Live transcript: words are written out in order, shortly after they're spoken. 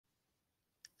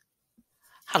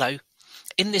Hello,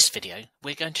 in this video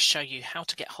we're going to show you how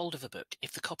to get hold of a book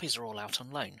if the copies are all out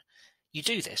on loan. You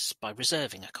do this by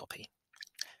reserving a copy.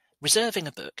 Reserving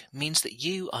a book means that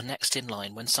you are next in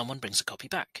line when someone brings a copy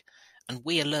back, and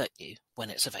we alert you when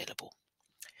it's available.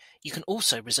 You can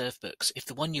also reserve books if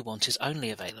the one you want is only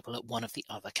available at one of the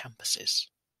other campuses.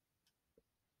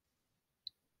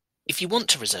 If you want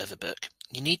to reserve a book,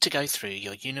 you need to go through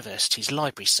your university's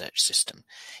library search system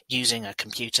using a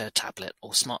computer, tablet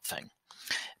or smartphone.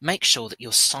 Make sure that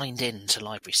you're signed in to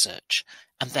Library Search,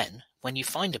 and then, when you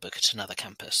find a book at another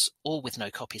campus or with no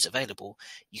copies available,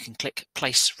 you can click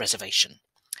Place Reservation.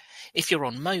 If you're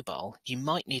on mobile, you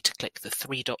might need to click the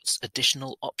 3 dots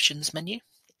Additional Options menu.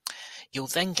 You'll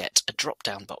then get a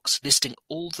drop-down box listing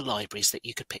all the libraries that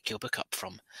you could pick your book up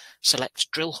from.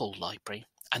 Select Drill Hall Library,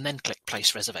 and then click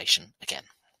Place Reservation again.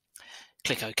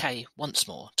 Click OK once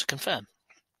more to confirm.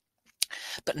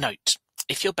 But note,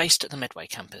 if you're based at the Medway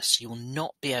campus, you will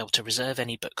not be able to reserve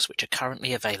any books which are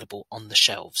currently available on the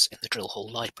shelves in the Drill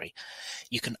Hall Library.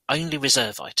 You can only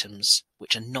reserve items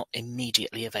which are not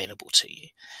immediately available to you,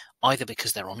 either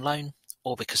because they're on loan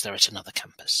or because they're at another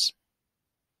campus.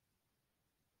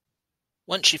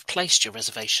 Once you've placed your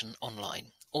reservation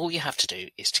online, all you have to do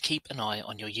is to keep an eye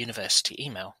on your university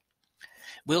email.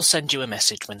 We'll send you a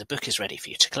message when the book is ready for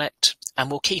you to collect, and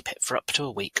we'll keep it for up to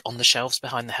a week on the shelves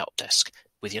behind the help desk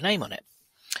with your name on it.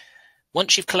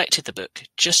 Once you've collected the book,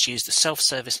 just use the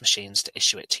self-service machines to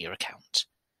issue it to your account.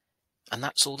 And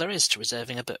that's all there is to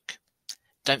reserving a book.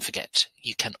 Don't forget,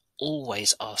 you can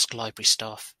always ask library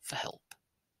staff for help.